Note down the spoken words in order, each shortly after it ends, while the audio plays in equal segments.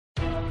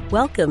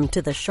Welcome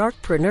to the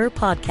Sharkpreneur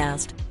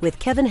Podcast with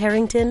Kevin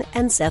Harrington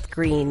and Seth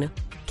Green.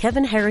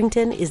 Kevin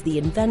Harrington is the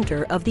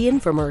inventor of the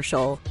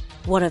infomercial,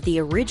 one of the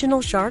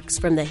original sharks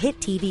from the hit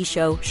TV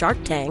show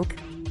Shark Tank,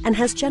 and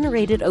has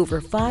generated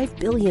over $5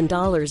 billion in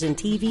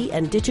TV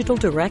and digital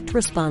direct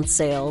response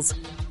sales.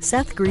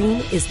 Seth Green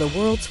is the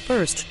world's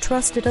first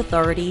trusted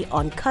authority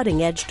on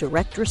cutting-edge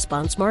direct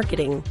response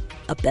marketing,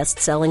 a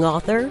best-selling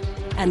author,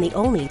 and the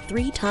only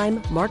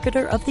 3-time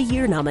Marketer of the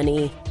Year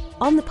nominee.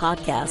 On the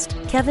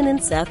podcast, Kevin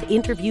and Seth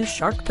interview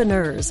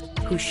sharkpreneurs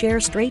who share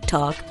straight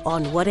talk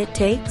on what it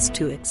takes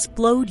to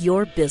explode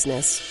your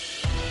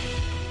business.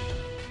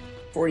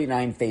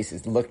 49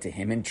 faces looked to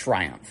him in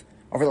triumph.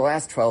 Over the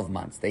last 12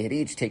 months, they had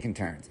each taken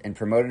turns and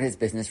promoted his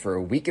business for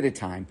a week at a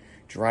time,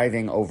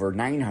 driving over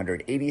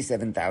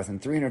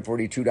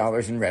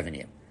 $987,342 in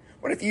revenue.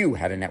 What if you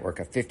had a network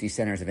of 50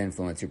 centers of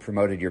influence who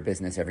promoted your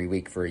business every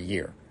week for a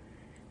year?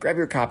 Grab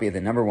your copy of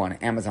the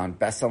 #1 Amazon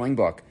best-selling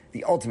book,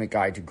 The Ultimate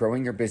Guide to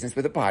Growing Your Business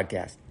with a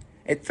Podcast,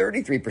 at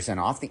 33%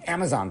 off the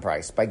Amazon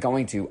price by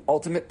going to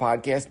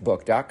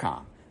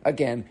ultimatepodcastbook.com.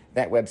 Again,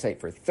 that website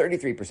for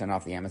 33%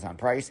 off the Amazon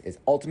price is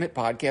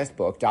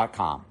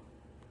ultimatepodcastbook.com.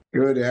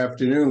 Good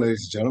afternoon,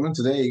 ladies and gentlemen.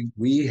 Today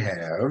we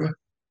have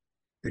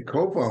the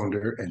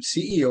co-founder and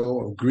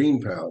CEO of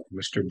GreenPal,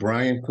 Mr.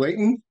 Brian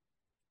Clayton.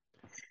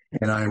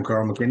 And I am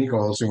Carl McKinney,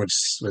 co-hosting with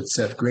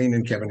Seth Green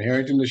and Kevin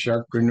Harrington, the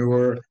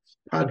Sharkpreneur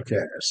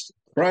Podcast.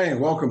 Brian,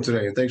 welcome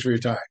today, and thanks for your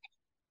time.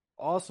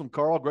 Awesome,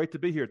 Carl. Great to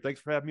be here. Thanks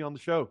for having me on the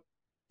show.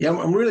 Yeah,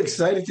 I'm really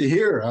excited to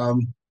hear.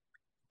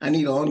 I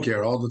need lawn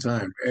care all the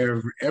time.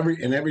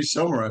 Every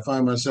summer, I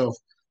find myself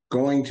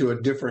going to a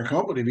different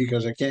company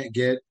because I can't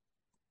get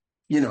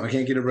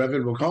a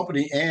reputable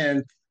company,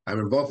 and I'm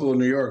in Buffalo,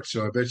 New York,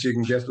 so I bet you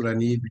can guess what I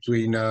need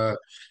between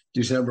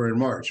December and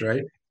March,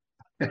 right?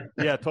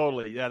 Yeah,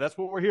 totally. Yeah, that's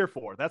what we're here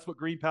for. That's what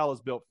GreenPal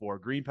is built for.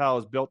 GreenPal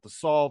is built to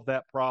solve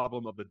that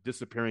problem of the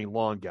disappearing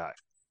lawn guy.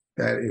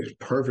 That is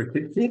perfect.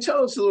 Can you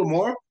tell us a little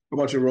more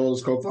about your role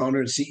as co-founder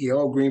and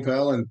CEO of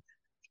GreenPal and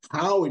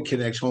how it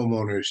connects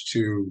homeowners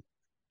to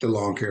the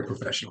lawn care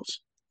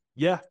professionals?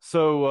 Yeah,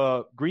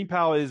 so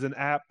GreenPal is an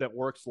app that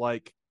works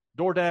like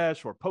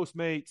DoorDash or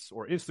Postmates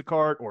or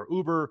Instacart or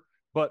Uber,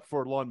 but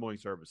for lawn mowing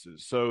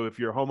services. So if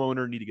you're a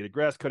homeowner, need to get a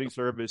grass cutting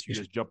service, you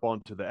just jump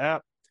onto the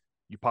app,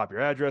 you pop your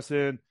address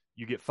in,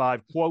 you get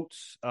 5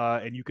 quotes,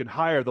 and you can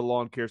hire the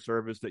lawn care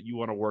service that you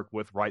want to work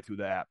with right through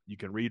the app. You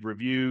can read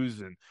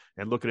reviews and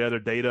look at other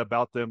data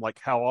about them, like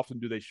how often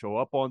do they show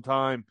up on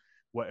time,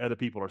 what other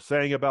people are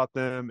saying about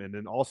them, and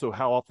then also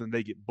how often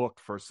they get booked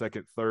for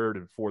second, third,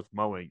 and fourth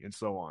mowing, and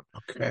so on.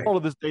 Okay. All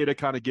of this data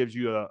kind of gives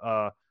you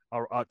a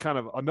kind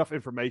of enough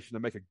information to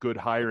make a good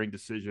hiring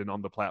decision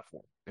on the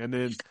platform. And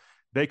then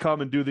they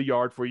come and do the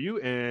yard for you,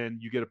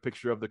 and you get a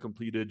picture of the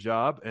completed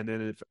job. And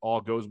then if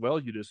all goes well,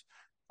 you just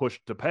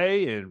push to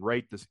pay and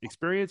rate the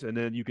experience, and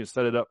then you can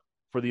set it up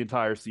for the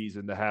entire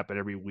season to happen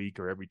every week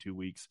or every 2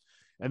 weeks.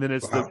 And then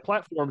it's the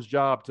platform's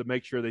job to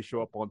make sure they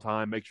show up on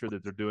time, make sure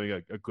that they're doing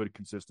a good,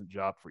 consistent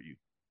job for you.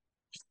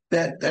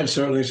 That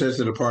certainly sets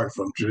it apart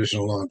from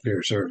traditional lawn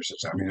care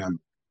services. I mean,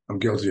 I'm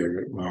guilty of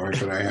it. My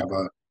wife and I have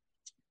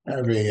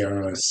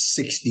a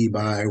 60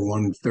 by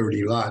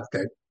 130 lot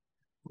that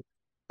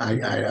I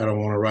don't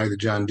want to ride the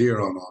John Deere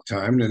on all the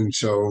time, and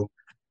so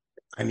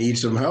I need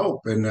some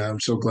help. And I'm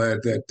so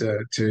glad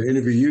that to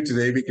interview you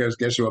today, because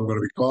guess who I'm going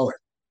to be calling?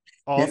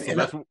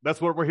 Awesome. That's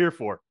what we're here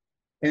for.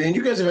 And then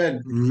you guys have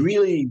had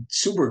really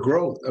super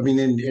growth. I mean,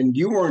 and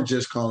you weren't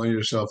just calling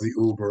yourself the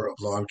Uber of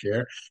lawn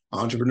care.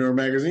 Entrepreneur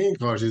Magazine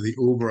calls you the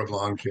Uber of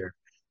lawn care.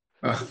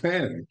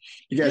 Man,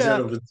 you guys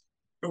had over.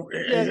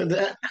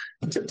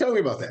 Tell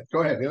me about that.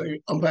 Go ahead.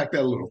 Unpack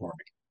that a little for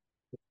me.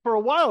 For a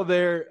while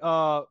there,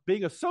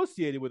 being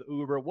associated with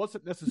Uber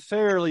wasn't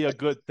necessarily a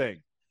good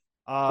thing.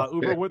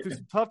 Uber went through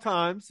some tough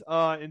times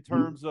in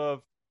terms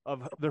of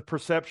their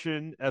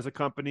perception as a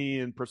company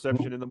and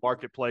perception in the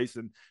marketplace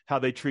and how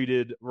they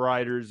treated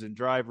riders and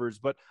drivers.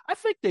 But I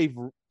think they've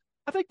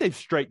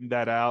straightened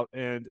that out,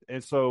 and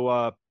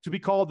so to be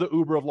called the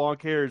Uber of lawn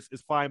care is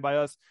fine by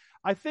us.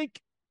 I think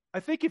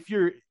if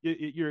you're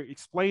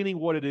explaining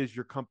what it is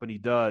your company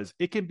does,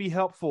 it can be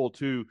helpful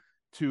to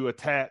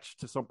attach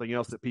to something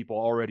else that people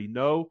already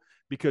know,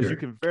 because you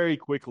can very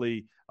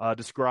quickly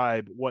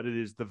describe what it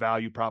is the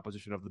value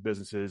proposition of the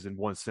business is in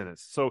one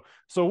sentence. So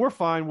we're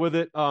fine with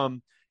it.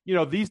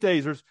 These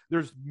days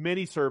there's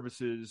many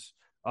services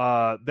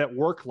that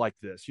work like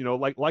this,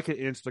 like an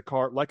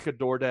Instacart, like a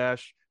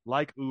DoorDash,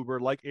 like Uber,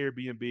 like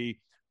Airbnb.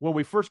 When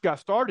we first got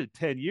started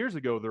 10 years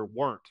ago, there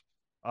weren't.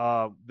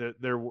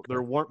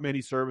 There weren't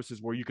many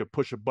services where you could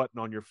push a button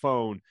on your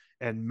phone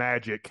and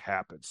magic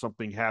happened.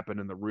 Something happened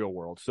in the real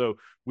world. So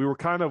we were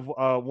kind of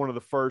one of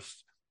the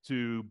first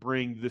to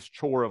bring this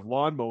chore of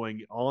lawn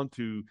mowing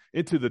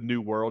into the new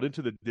world,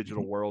 into the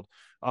digital world.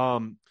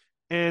 And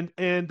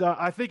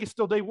I think it's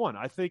still day one.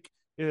 I think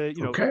as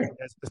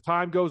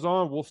time goes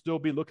on, we'll still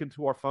be looking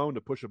to our phone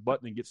to push a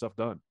button and get stuff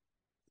done.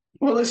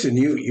 Well, listen,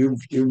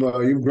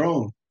 you've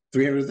grown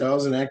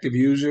 300,000 active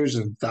users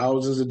and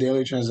thousands of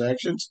daily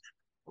transactions.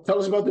 Tell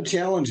us about the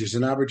challenges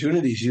and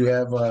opportunities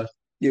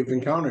you've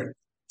encountered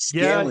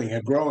Yeah, scaling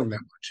and growing that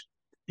much.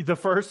 the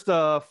first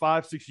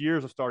 5-6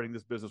 years of starting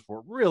this business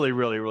were really,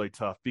 really, really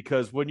tough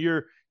because when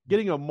you're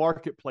getting a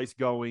marketplace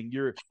going,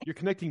 you're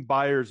connecting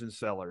buyers and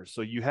sellers.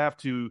 So you have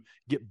to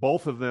get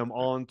both of them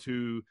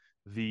onto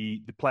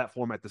the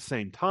platform at the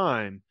same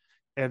time.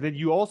 And then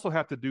you also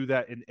have to do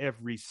that in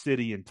every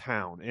city and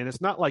town. And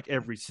it's not like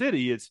every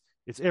city, it's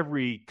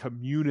every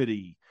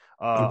community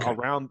Okay.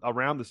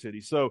 around the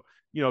city. So,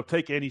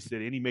 take any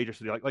city, any major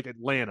city, like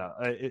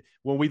Atlanta.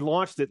 When we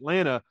launched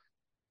Atlanta,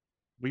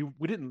 we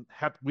didn't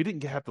have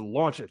to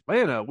launch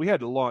Atlanta. We had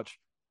to launch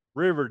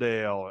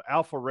Riverdale,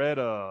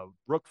 Alpharetta,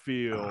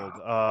 Brookfield,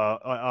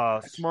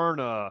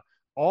 Smyrna,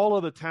 all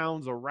of the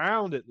towns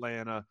around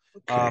Atlanta,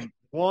 Okay.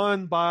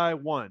 one by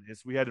one.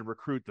 Is we had to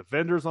recruit the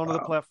vendors onto the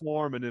Wow.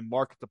 platform and then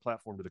market the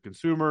platform to the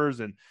consumers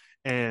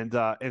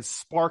and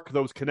spark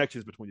those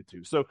connections between the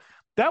two. So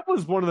that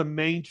was one of the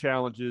main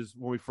challenges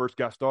when we first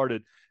got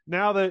started.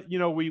 Now that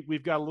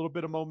we've got a little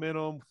bit of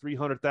momentum,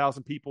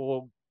 300,000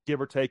 people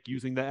give or take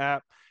using the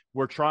app.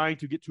 We're trying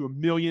to get to 1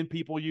 million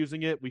people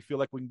using it. We feel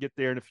like we can get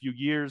there in a few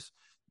years.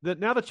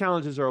 Now the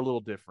challenges are a little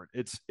different.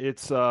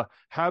 It's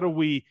how do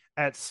we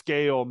at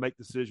scale make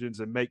decisions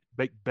and make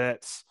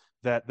bets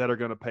that are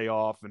going to pay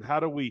off, and how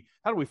do we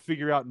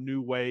figure out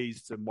new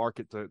ways to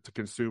market to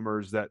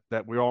consumers that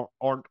we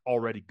aren't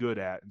already good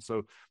at. And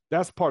so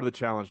that's part of the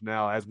challenge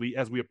now as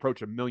we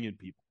approach 1 million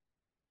people.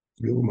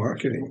 New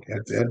marketing.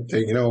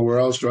 We're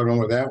all struggling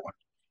with that one.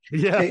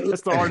 Yeah, Hey,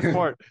 that's the hardest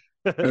part.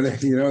 and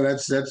that's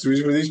the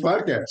reason for these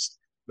podcasts.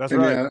 That's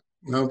And right.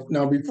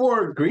 now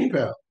before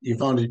GreenPal, you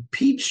founded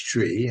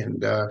Peachtree,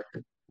 and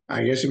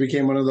I guess it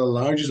became one of the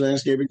largest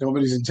landscaping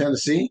companies in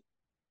Tennessee.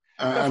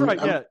 That's I'm, right.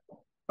 I'm Yeah.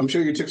 I'm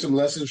sure you took some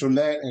lessons from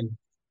that and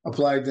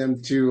applied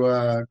them to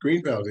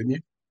GreenPal, didn't you?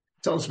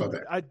 Tell us about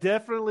that. I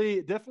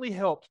definitely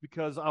helped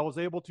because I was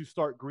able to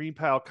start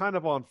GreenPal kind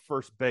of on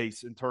first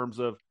base in terms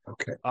of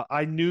Okay.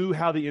 I knew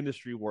how the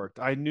industry worked.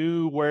 I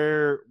knew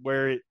where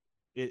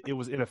it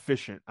was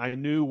inefficient. I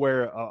knew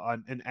where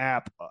an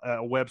app, a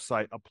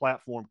website, a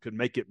platform could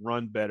make it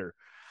run better.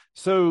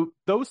 So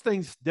those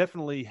things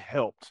definitely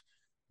helped.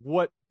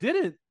 What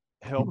didn't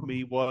help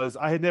me was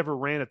I had never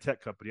ran a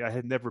tech company. I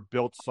had never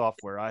built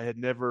software. I had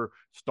never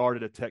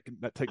started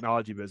a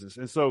technology business.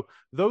 And so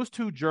those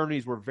two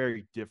journeys were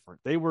very different.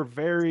 They were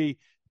very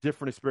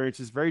different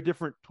experiences, very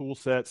different tool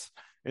sets.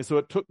 And so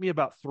it took me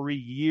about 3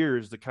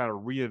 years to kind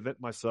of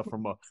reinvent myself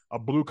from a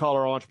blue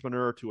collar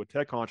entrepreneur to a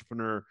tech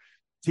entrepreneur,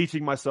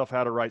 teaching myself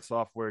how to write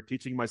software,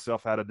 teaching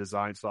myself how to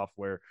design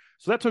software.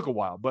 So that took a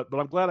while, but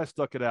I'm glad I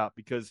stuck it out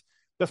because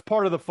that's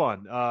part of the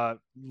fun.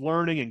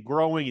 Learning and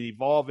growing and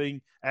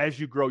evolving as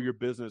you grow your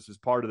business is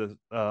part of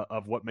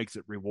of what makes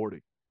it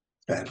rewarding.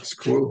 That's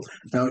cool.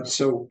 Now,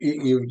 so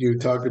you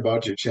talked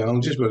about your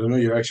challenges, but I know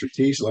your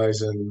expertise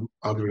lies in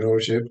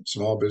entrepreneurship,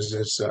 small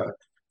business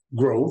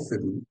growth,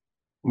 and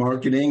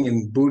marketing,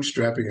 and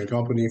bootstrapping a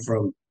company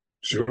from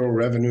zero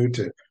revenue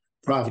to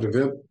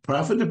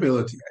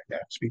profitability. I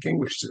can't speak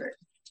English today.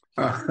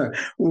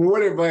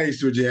 What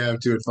advice would you have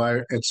to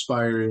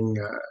aspiring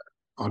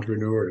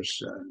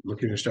entrepreneurs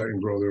looking to start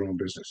and grow their own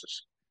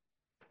businesses?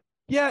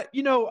 Yeah,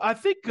 I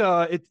think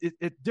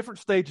at different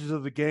stages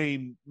of the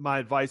game, my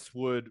advice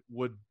would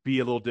be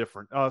a little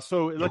different.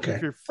 So, like if Okay.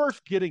 you're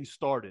first getting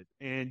started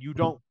and you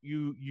don't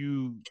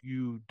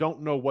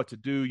know what to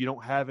do, you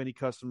don't have any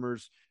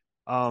customers.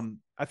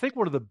 I think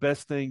one of the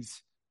best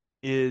things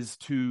is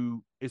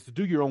to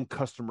do your own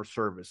customer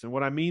service, and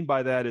what I mean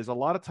by that is a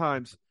lot of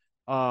times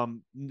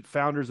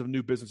founders of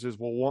new businesses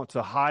will want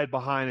to hide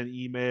behind an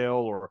email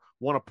or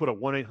want to put a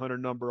 1-800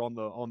 number on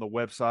the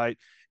website.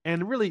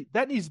 And really,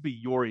 that needs to be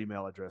your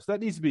email address.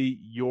 That needs to be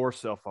your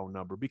cell phone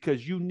number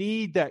because you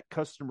need that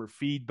customer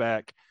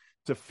feedback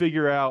to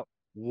figure out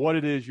what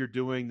it is you're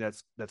doing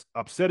that's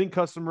upsetting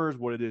customers,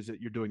 what it is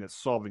that you're doing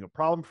that's solving a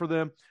problem for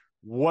them,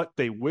 what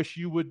they wish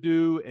you would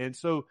do. And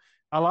so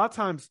a lot of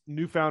times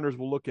new founders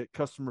will look at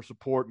customer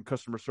support and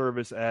customer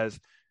service as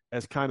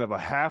kind of a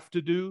have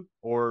to do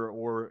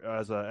or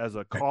as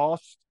a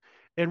cost.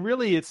 And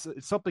really it's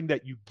something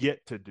that you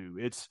get to do.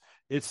 It's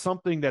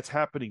something that's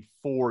happening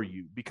for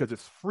you because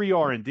it's free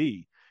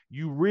R&D.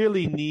 You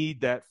really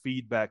need that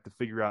feedback to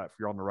figure out if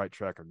you're on the right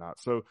track or not.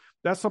 So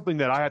that's something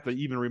that I have to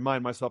even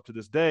remind myself to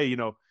this day.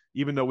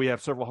 Even though we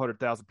have several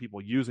 100,000 people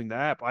using the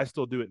app, I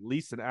still do at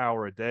least an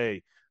hour a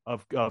day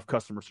of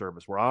customer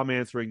service where I'm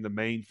answering the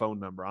main phone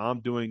number.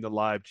 I'm doing the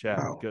live chat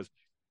Wow. because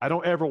I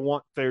don't ever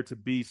want there to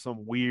be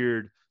some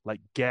weird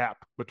like gap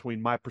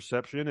between my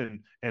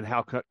perception and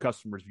how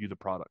customers view the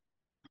product.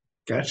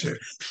 Gotcha.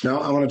 Now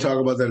I want to talk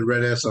about that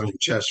red S on your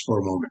chest for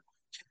a moment.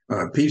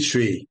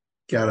 Peachtree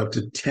got up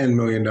to $10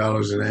 million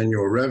in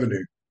annual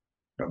revenue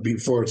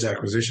before its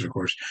acquisition, of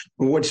course.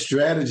 What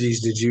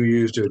strategies did you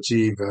use to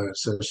achieve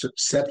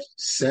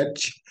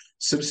such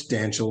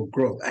substantial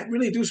growth? I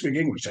really do speak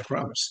English, I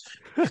promise.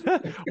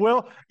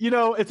 Well,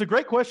 it's a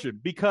great question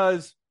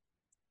because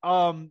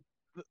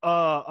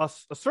a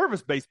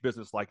service-based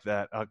business like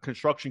that, a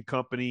construction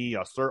company,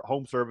 a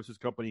home services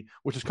company,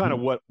 which is kind of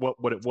what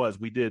it was.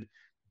 We did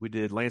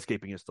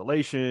landscaping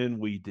installation,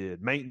 we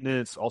did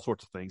maintenance, all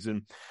sorts of things.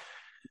 And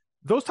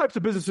those types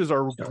of businesses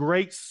are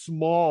great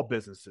small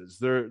businesses.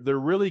 They're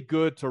really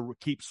good to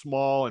keep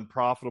small and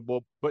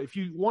profitable. But if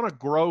you want to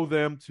grow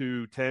them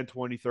to 10,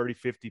 20, 30,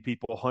 50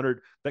 people,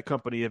 100, that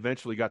company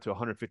eventually got to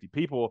 150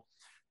 people.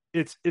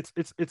 It's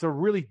a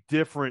really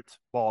different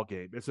ball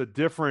game. It's a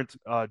different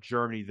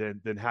journey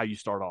than how you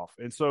start off.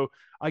 And so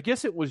I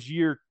guess it was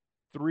year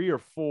 3 or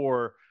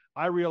 4,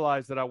 I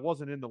realized that I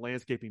wasn't in the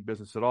landscaping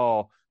business at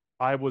all.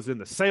 I was in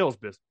the sales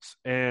business,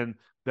 and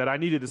that I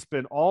needed to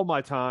spend all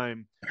my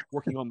time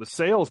working on the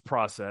sales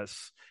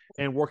process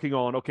and working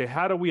on, okay,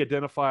 how do we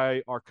identify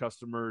our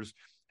customers?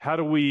 How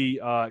do we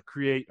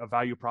create a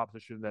value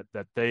proposition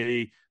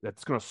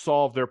that's going to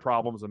solve their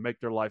problems and make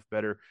their life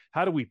better?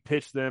 How do we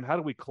pitch them? How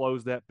do we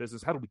close that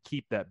business? How do we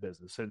keep that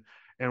business?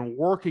 And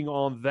working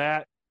on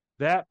that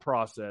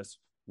process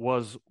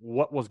was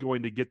what was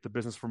going to get the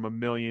business from $1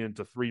 million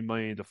to $3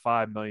 million to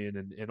 $5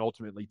 million and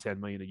ultimately $10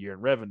 million a year in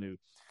revenue.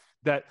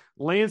 That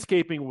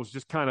landscaping was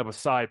just kind of a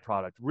side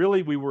product.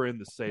 Really, we were in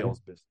the sales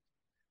business.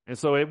 And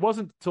so it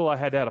wasn't until I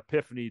had that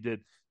epiphany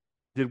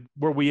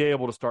were we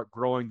able to start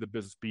growing the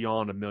business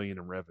beyond $1 million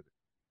in revenue.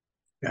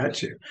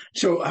 Gotcha.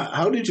 So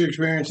how did your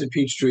experience at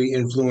Peachtree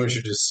influence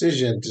your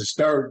decision to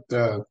start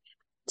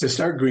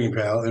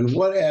GreenPal, and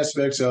what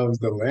aspects of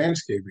the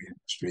landscaping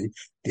industry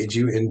did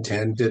you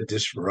intend to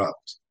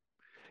disrupt?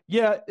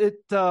 Yeah,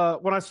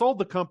 when I sold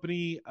the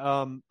company,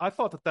 I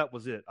thought that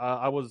was it.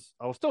 I was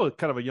still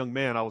kind of a young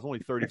man. I was only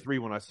 33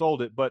 when I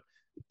sold it, but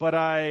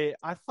I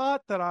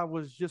thought that I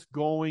was just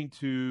going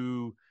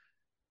to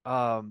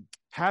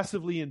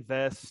passively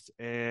invest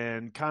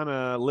and kind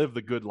of live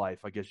the good life,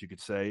 I guess you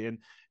could say.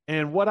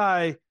 And what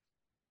I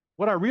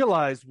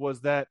realized was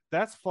that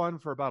that's fun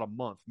for about a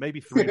month, maybe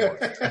 3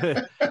 months.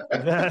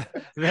 that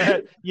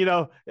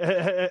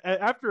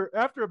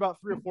after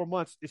about 3 or 4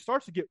 months, it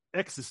starts to get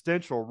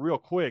existential real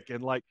quick,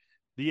 and like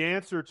the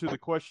answer to the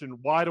question,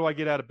 why do I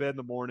get out of bed in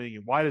the morning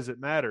and why does it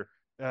matter,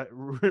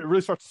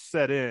 really starts to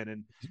set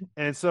in.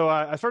 And so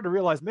I started to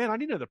realize, man, I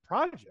need another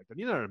project. I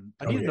need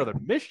another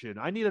mission.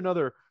 I need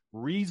another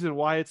reason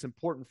why it's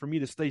important for me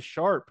to stay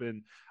sharp,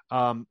 and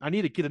I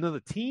need to get another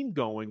team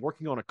going,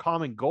 working on a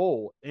common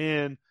goal.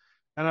 And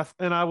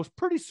I was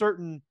pretty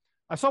certain.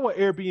 I saw what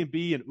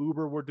Airbnb and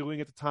Uber were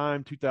doing at the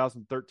time,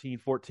 2013,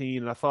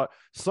 14, and I thought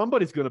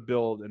somebody's going to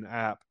build an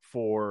app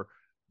for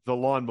the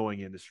lawn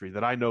mowing industry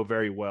that I know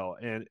very well.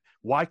 And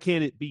why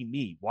can't it be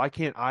me? Why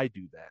can't I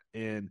do that?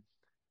 And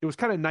it was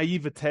kind of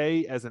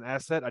naivete as an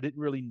asset. I didn't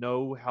really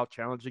know how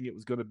challenging it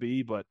was going to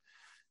be, but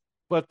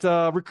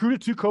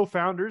recruited 2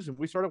 co-founders, and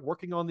we started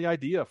working on the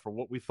idea for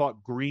what we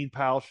thought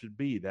GreenPal should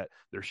be, that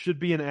there should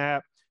be an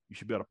app. You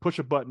should be able to push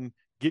a button,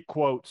 get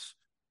quotes,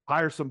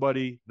 hire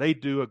somebody, they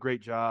do a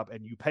great job,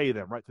 and you pay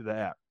them right through the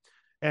app.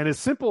 And as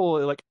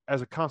simple like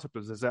as a concept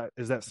as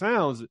that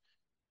sounds, it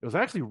was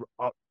actually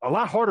a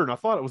lot harder than I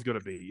thought it was going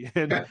to be.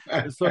 And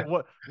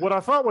so what I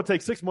thought would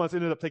take 6 months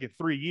ended up taking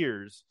 3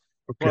 years.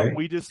 Okay. But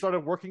we just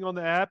started working on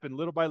the app, and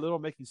little by little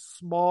making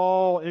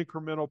small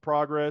incremental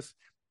progress.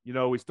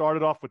 We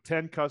started off with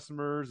 10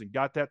 customers and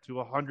got that to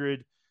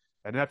 100.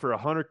 And after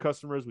 100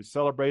 customers, we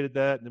celebrated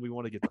that. And then we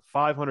want to get to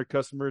 500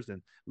 customers,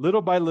 and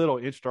little by little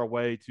inched our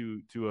way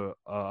to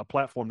a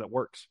platform that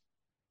works.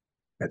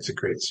 That's a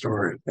great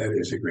story. That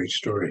is a great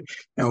story.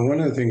 Now, one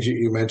of the things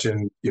you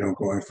mentioned,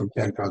 going from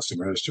 10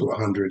 customers to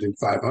 100 and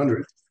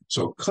 500.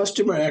 So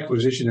customer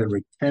acquisition and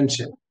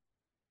retention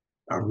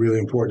are really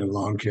important in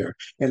lawn care.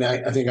 And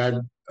I think I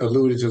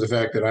alluded to the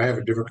fact that I have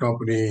a different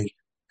company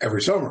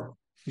every summer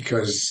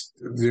because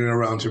they're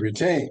around to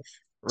retain.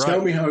 Right.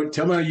 Tell me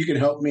how you can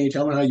help me.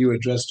 Tell me how you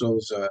address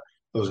those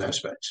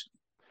aspects.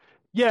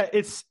 Yeah,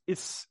 it's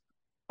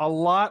a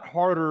lot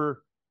harder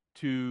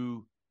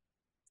to.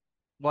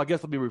 Well, I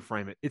guess let me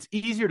reframe it. It's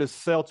easier to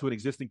sell to an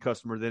existing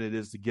customer than it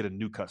is to get a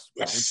new customer.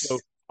 Yes. And so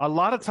a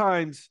lot of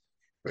times,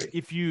 right,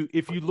 if you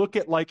look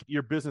at like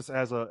your business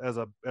as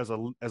a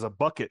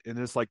bucket, and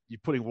it's like you're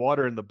putting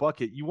water in the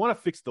bucket, you want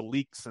to fix the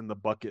leaks in the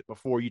bucket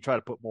before you try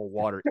to put more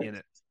water in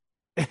it.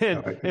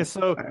 And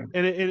so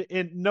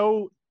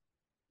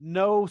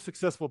no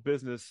successful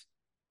business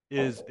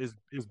is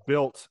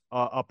built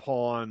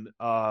upon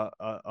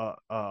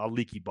a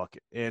leaky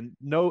bucket, and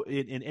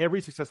in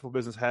every successful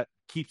business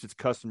keeps its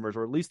customers,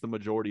 or at least the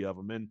majority of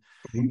them,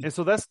 and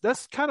so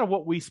that's kind of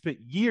what we spent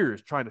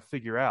years trying to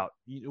figure out.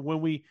 When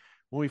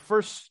we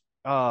first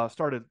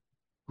started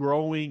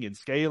growing and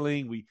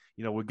scaling, we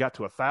got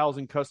to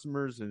 1,000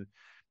 customers, and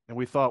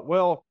we thought,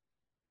 well,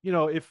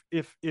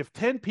 if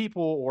 10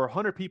 people or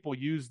 100 people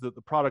use the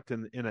product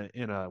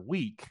in a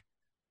week,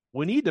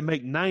 we need to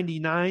make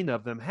 99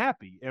 of them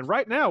happy. And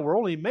right now we're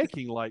only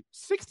making like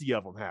 60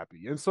 of them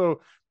happy. And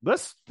so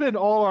let's spend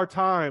all our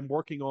time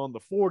working on the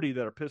 40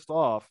 that are pissed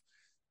off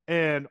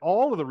and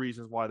all of the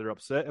reasons why they're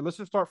upset. And let's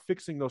just start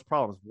fixing those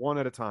problems one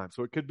at a time.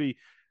 So it could be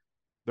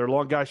their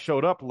lawn guy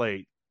showed up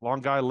late. Long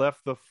guy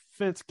left the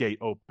fence gate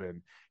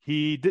open.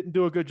 He didn't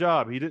do a good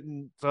job. He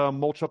didn't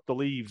mulch up the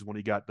leaves when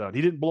he got done.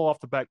 He didn't blow off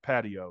the back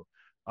patio.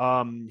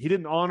 He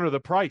didn't honor the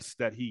price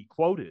that he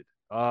quoted.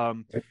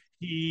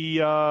 He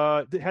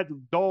had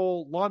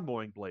dull lawn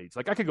mowing blades.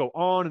 Like I could go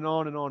on and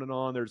on and on and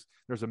on.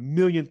 There's a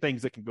million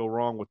things that can go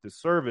wrong with this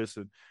service,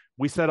 and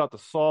we set out to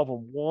solve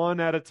them one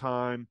at a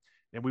time.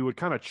 And we would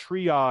kind of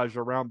triage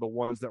around the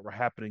ones that were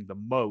happening the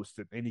most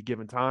at any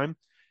given time,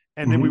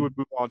 and then we would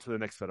move on to the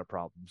next set of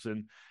problems.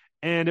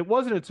 And it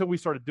wasn't until we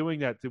started doing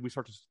that we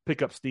start to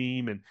pick up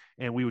steam,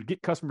 and we would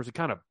get customers to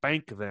kind of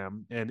bank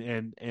them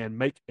and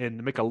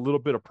make a little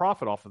bit of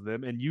profit off of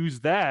them, and use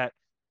that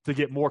to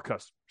get more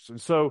customers.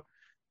 And so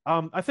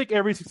I think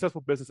every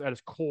successful business at its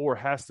core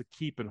has to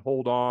keep and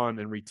hold on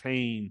and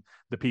retain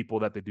the people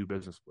that they do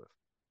business with.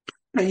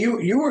 Now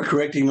you were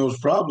correcting those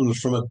problems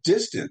from a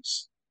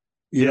distance.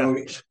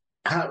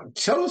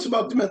 Tell us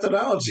about the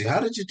methodology. How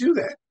did you do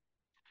that?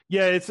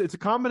 Yeah, it's a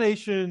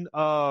combination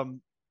of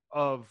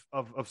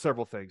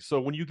several things.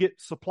 So when you get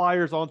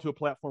suppliers onto a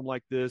platform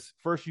like this,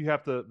 first you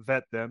have to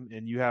vet them,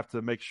 and you have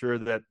to make sure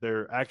that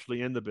they're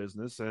actually in the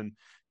business, and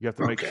you have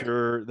to make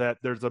sure that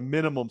there's a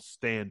minimum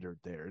standard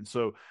there. And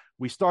so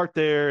we start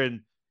there,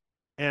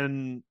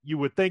 and you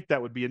would think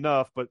that would be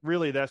enough, but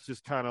really that's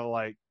just kind of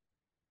like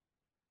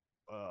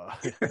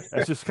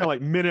that's just kind of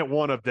like minute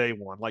one of day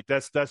one. Like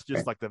that's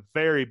just like the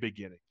very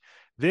beginning.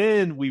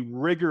 Then we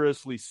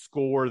rigorously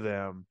score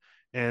them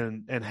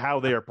and how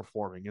they are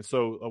performing. And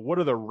so what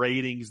are the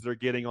ratings they're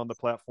getting on the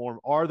platform?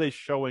 Are they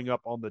showing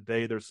up on the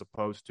day they're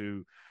supposed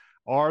to?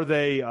 Are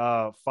they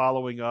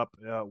following up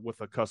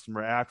with a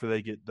customer after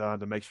they get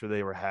done to make sure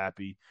they were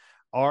happy?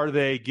 Are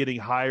they getting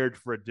hired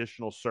for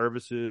additional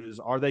services?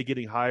 Are they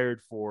getting hired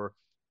for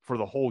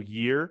the whole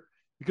year?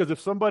 Because if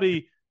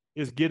somebody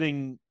is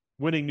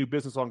winning new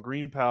business on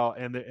GreenPal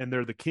and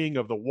they're the king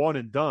of the one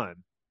and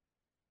done,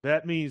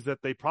 that means that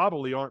they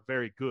probably aren't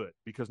very good,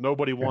 because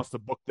nobody wants to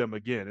book them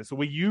again. And so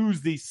we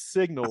use these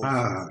signals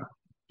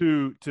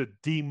to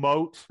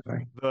demote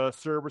the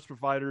service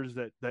providers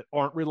that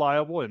aren't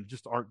reliable and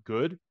just aren't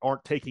good,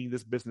 aren't taking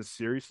this business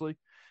seriously,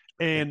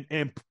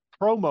 and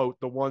promote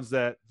the ones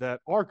that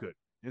are good.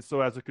 And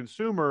so as a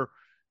consumer,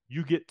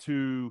 you get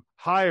to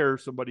hire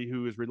somebody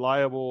who is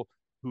reliable,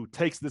 who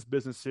takes this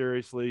business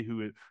seriously,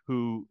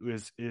 who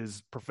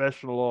is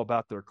professional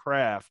about their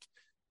craft,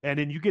 and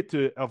then you get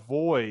to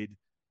avoid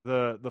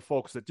the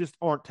folks that just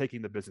aren't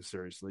taking the business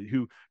seriously,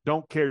 who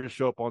don't care to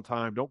show up on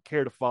time, don't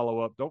care to follow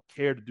up, don't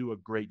care to do a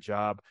great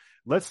job.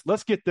 Let's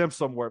get them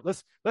somewhere.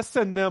 Let's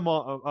send them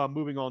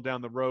moving on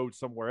down the road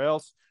somewhere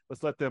else.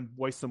 Let's let them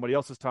waste somebody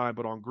else's time.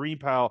 But on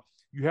GreenPal,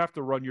 you have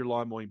to run your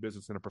lawn mowing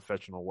business in a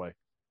professional way.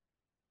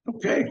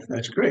 Okay,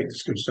 that's great.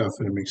 That's good stuff,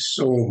 and it makes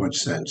so much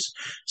sense.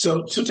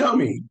 So tell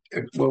me,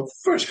 well,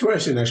 next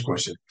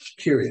question.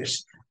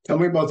 Curious. Tell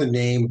me about the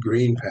name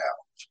GreenPal.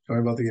 Tell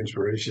me about the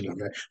inspiration of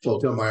that. Well,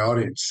 tell my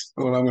audience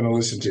what I'm going to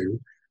listen to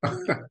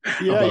about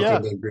the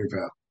name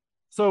GreenPal.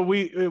 So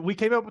we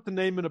came up with the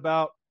name in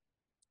about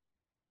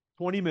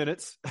 20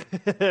 minutes.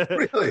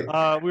 Really?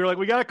 We were like,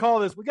 we got to call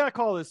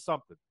this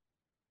something.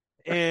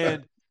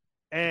 And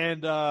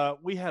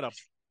we had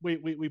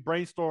we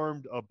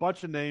brainstormed a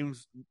bunch of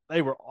names.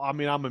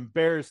 I'm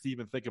embarrassed to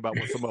even think about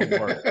what some of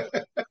them were.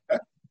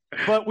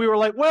 But we were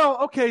like,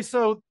 well, okay,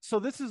 so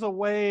this is a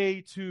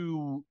way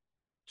to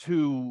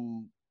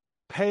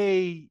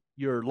pay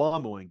your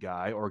lawn mowing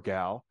guy or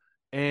gal.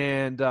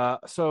 And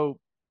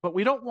but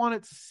we don't want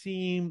it to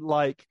seem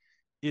like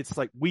it's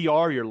like we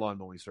are your lawn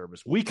mowing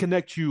service. We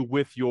connect you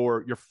with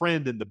your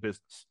friend in the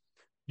business,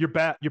 your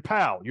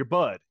pal, your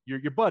bud,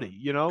 your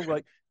buddy,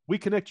 like we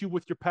connect you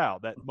with your pal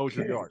that mows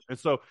your yard. And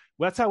so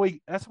that's how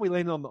we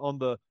landed on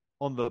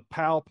the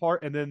pal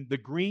part. And then the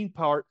green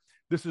part,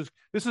 this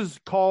is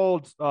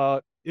called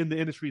in the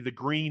industry the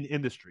green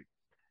industry.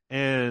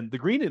 And the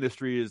green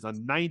industry is a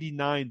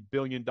 $99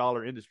 billion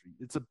industry.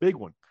 It's a big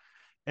one.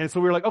 And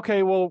so we were like,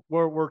 okay, well,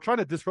 we're trying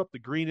to disrupt the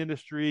green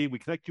industry. We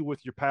connect you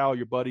with your pal,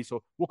 your buddy.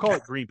 So we'll call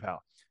it GreenPal.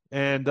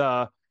 And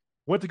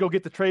went to go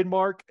get the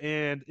trademark,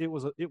 and it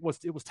was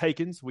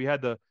taken. So we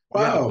had to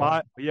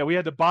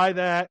buy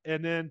that,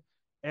 and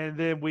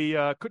then we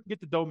couldn't get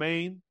the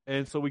domain,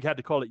 and so we had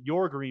to call it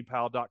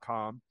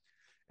yourgreenpal.com.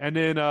 And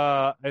then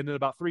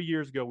about 3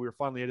 years ago, we were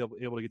finally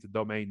able to get the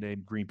domain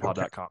name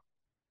greenpal.com.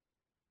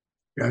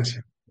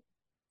 Gotcha.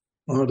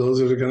 Well,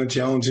 those are the kind of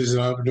challenges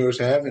that entrepreneurs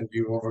have, and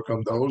you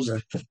overcome those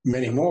and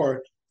many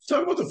more. Let's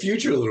talk about the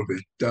future a little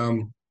bit.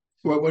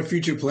 What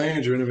future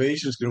plans or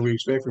innovations can we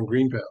expect from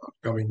GreenPal in the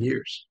coming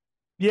years?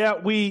 Yeah,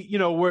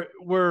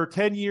 we're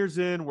 10 years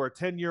in. We're a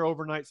 10-year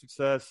overnight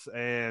success,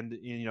 and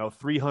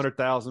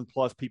 300,000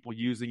 plus people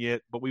using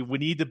it. But we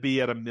need to be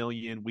at 1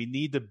 million. We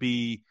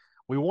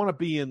want to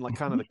be in like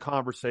kind of the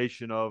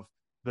conversation of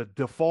the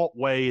default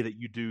way that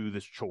you do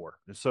this chore.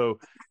 And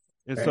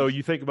so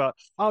you think about,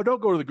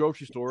 don't go to the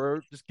grocery store,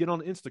 or just get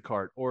on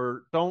Instacart,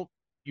 or don't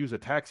use a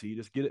taxi,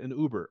 just get an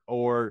Uber,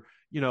 or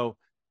don't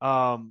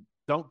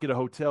get a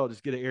hotel,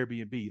 just get an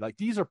Airbnb. Like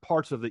these are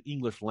parts of the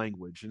English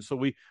language. And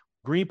so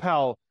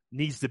GreenPal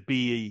needs to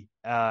be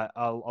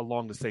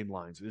along the same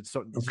lines.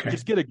 So Okay.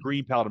 just get a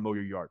green pal to mow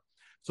your yard.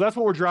 So that's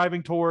what we're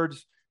driving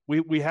towards.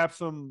 We have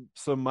some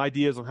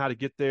ideas on how to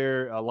get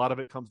there. A lot of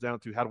it comes down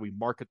to how do we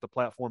market the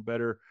platform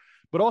better,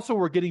 but also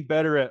we're getting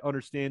better at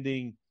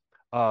understanding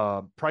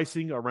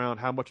pricing around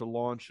how much a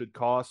lawn should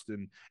cost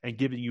and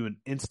giving you an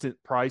instant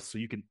price so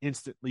you can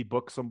instantly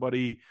book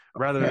somebody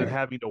rather than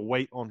having to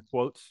wait on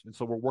quotes. And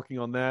so we're working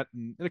on that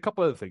and a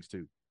couple other things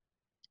too.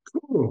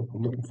 Cool.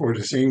 I'm looking forward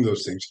to seeing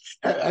those things.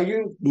 Are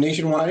you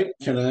nationwide?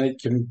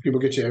 Can people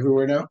get you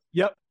everywhere now?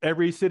 Yep.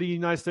 Every city in the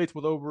United States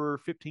with over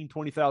 15,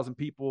 20,000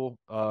 people,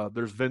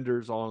 there's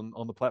vendors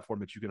on the platform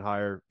that you can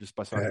hire just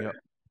by signing up.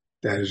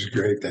 That is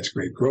great. That's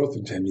great growth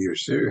in 10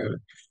 years too.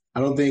 I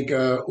don't think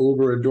Uber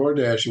or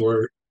DoorDash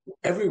were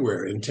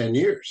everywhere in 10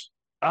 years.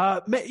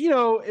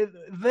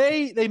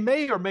 They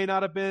may or may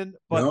not have been,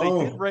 but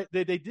No.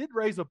 they did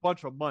raise a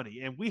bunch of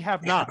money, and we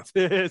have not.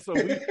 So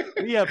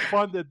we have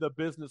funded the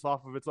business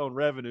off of its own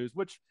revenues,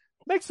 which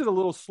makes it a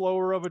little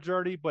slower of a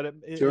journey, but it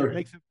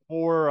makes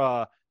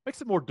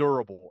it more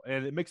durable,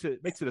 and it makes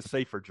it a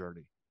safer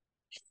journey.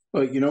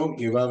 Well,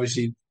 you've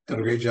obviously done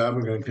a great job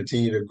and going to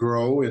continue to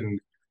grow, and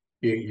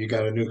you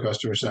got a new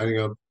customer signing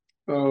up.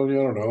 Oh, I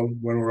don't know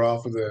when we're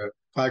off of the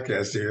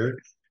podcast here.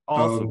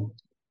 Awesome.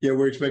 Yeah,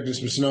 we're expecting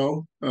some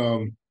snow.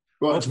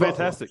 Well, it's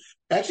fantastic.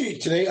 Buffalo. Actually,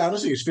 today,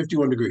 honestly, it's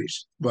 51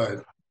 degrees.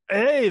 But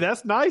hey,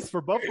 that's nice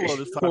for Buffalo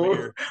this time of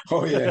year.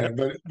 Oh yeah,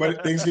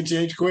 but things can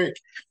change quick.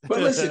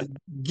 But listen,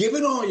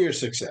 given all your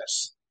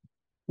success,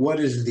 what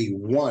is the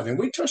one? And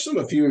we touched on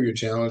a few of your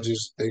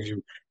challenges, things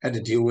you had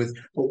to deal with.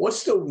 But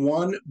what's the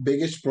one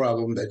biggest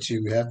problem that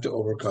you have to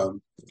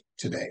overcome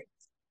today?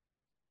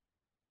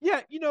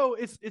 Yeah,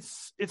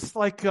 it's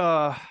like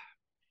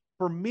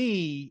for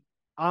me,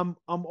 I'm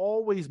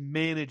always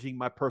managing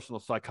my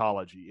personal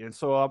psychology, and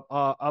so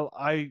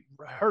I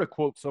heard a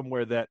quote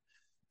somewhere that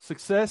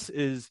success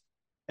is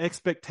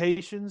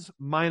expectations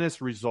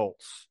minus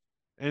results,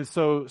 and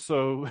so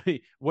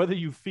whether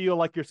you feel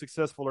like you're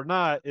successful or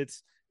not,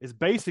 it's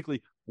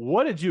basically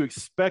what did you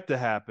expect to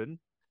happen,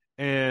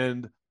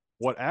 and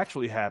what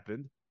actually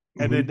happened,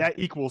 and then that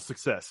equals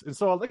success. And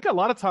so I think a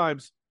lot of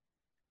times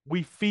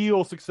we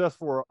feel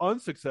successful or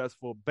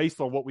unsuccessful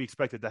based on what we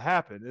expected to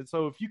happen. And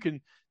so if you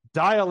can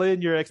dial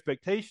in your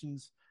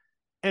expectations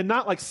and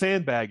not like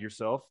sandbag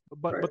yourself,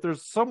 but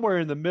there's somewhere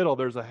in the middle,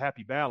 there's a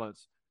happy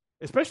balance,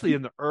 especially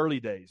in the early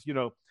days.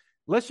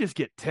 Let's just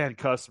get 10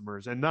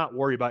 customers and not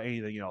worry about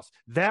anything else.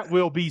 That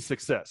will be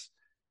success.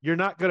 You're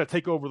not going to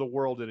take over the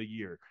world in a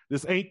year.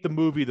 This ain't the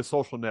movie, The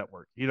Social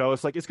Network.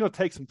 It's like, it's going to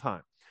take some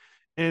time.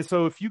 And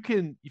so if you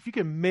can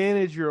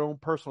manage your own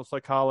personal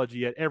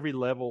psychology at every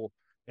level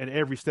and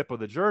every step of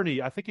the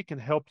journey, I think it can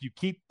help you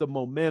keep the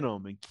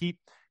momentum and keep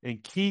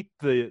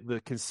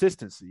the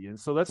consistency. And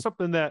so that's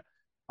something that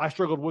I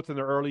struggled with in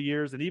the early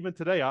years. And even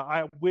today,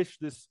 I wish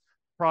this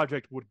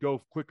project would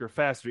go quicker,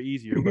 faster,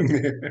 easier.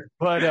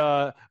 But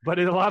a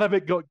lot of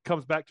it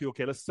comes back to,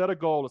 okay, let's set a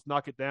goal, let's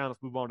knock it down,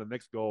 let's move on to the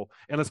next goal,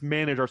 and let's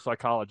manage our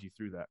psychology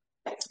through that.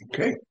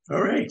 Okay.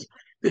 All right.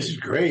 This is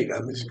great.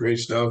 This is great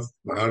stuff.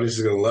 My audience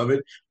is going to love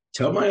it.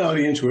 Tell my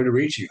audience where to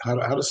reach you, how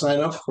to sign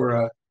up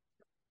for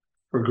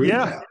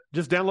GreenPal.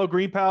 Just download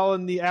GreenPal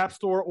in the App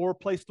Store or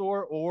Play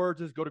Store, or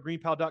just go to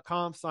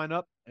greenpal.com, sign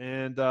up,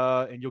 and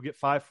you'll get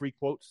 5 free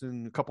quotes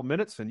in a couple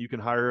minutes, and you can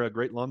hire a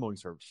great lawn mowing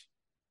service.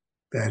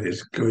 That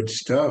is good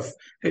stuff.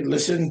 Hey,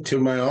 listen to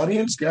my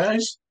audience,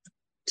 guys.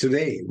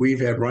 Today, we've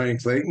had Ryan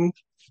Clayton,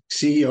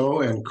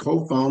 CEO and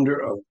co-founder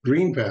of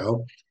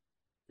GreenPal.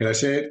 Can I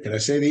say it? Can I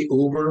say the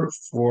Uber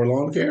for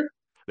lawn care?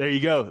 There you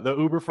go. The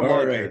Uber for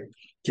lawn care.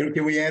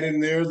 Can we add in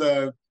there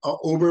the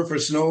Uber for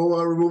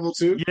snow removal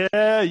too?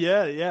 Yeah.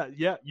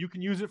 You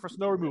can use it for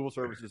snow removal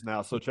services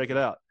now, so check it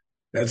out.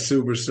 That's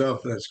super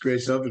stuff. That's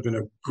great stuff. It's been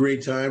a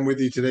great time with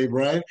you today,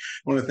 Brian. I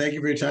want to thank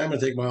you for your time. I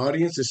thank my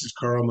audience. This is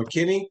Carl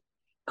McKinney,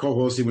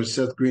 co-hosting with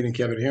Seth Green and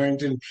Kevin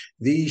Harrington,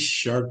 the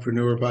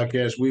Sharkpreneur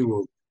Podcast. We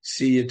will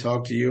see you,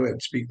 talk to you,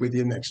 and speak with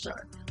you next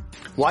time.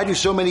 Why do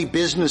so many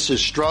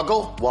businesses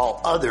struggle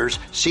while others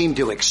seem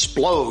to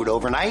explode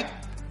overnight?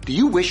 Do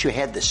you wish you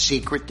had the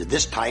secret to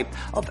this type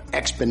of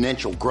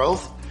exponential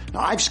growth?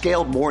 Now, I've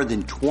scaled more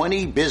than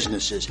 20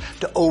 businesses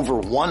to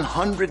over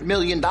 $100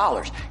 million,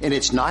 and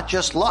it's not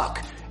just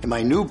luck. In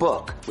my new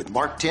book with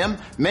Mark Tim,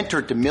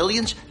 Mentor to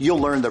Millions, you'll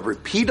learn the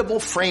repeatable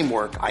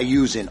framework I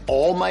use in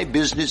all my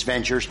business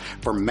ventures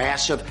for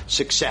massive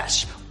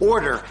success.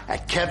 Order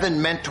at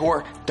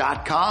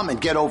kevinmentor.com and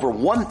get over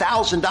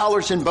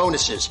 $1,000 in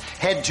bonuses.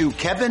 Head to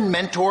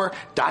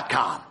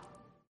kevinmentor.com.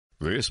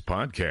 This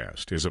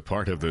podcast is a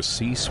part of the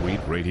C-Suite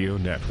Radio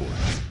Network.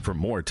 For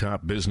more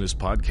top business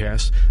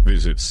podcasts,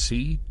 visit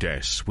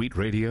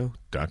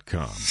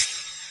c-suiteradio.com.